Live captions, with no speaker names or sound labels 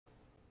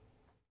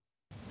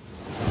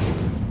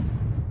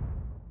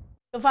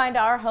You'll find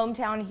our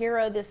hometown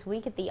hero this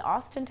week at the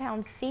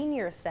Austintown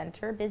Senior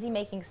Center, busy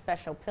making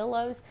special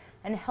pillows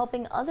and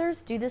helping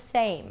others do the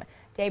same.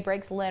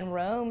 Daybreak's Len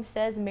Rome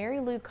says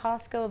Mary Lou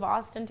Kosco of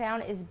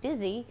Austintown is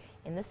busy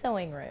in the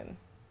sewing room.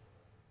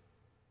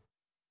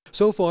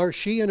 So far,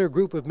 she and her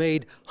group have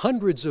made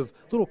hundreds of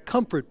little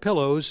comfort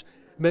pillows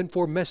meant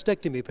for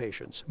mastectomy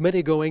patients,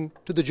 many going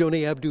to the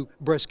Joni Abdu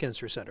Breast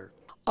Cancer Center.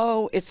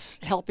 Oh,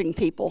 it's helping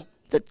people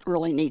that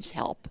really needs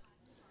help.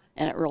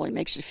 And it really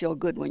makes you feel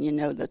good when you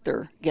know that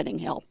they're getting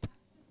help.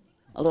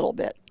 A little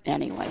bit,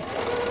 anyway.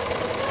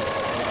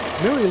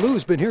 Mary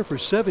Lou's been here for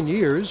 7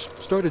 years,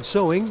 started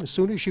sewing as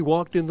soon as she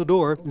walked in the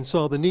door and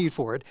saw the need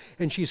for it.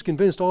 And she's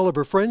convinced all of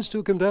her friends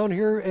to come down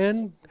here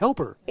and help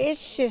her.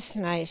 It's just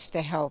nice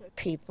to help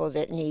people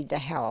that need the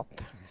help.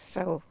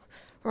 So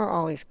we're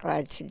always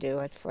glad to do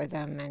it for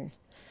them. And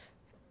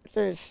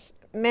there's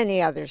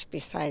many others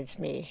besides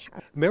me.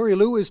 Mary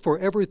Lou is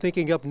forever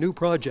thinking up new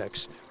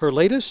projects. Her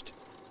latest?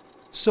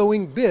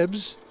 Sewing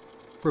bibs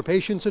for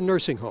patients in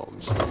nursing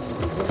homes.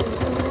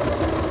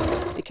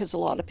 Because a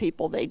lot of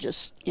people, they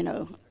just,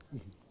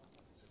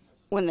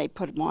 when they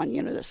put them on,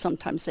 that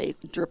sometimes they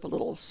drip a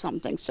little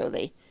something, so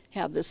they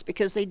have this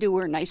because they do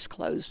wear nice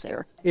clothes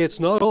there. It's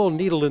not all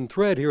needle and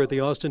thread here at the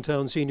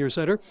Austintown Senior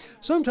Center.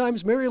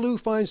 Sometimes Mary Lou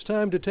finds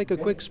time to take a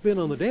quick spin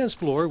on the dance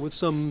floor with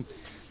some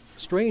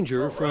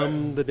stranger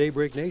from the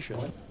Daybreak Nation.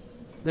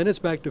 Then it's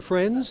back to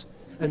friends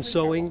and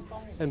sewing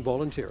and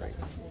volunteering.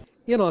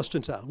 In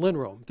Austintown, Len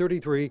Rome,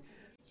 33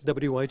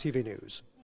 WYTV News.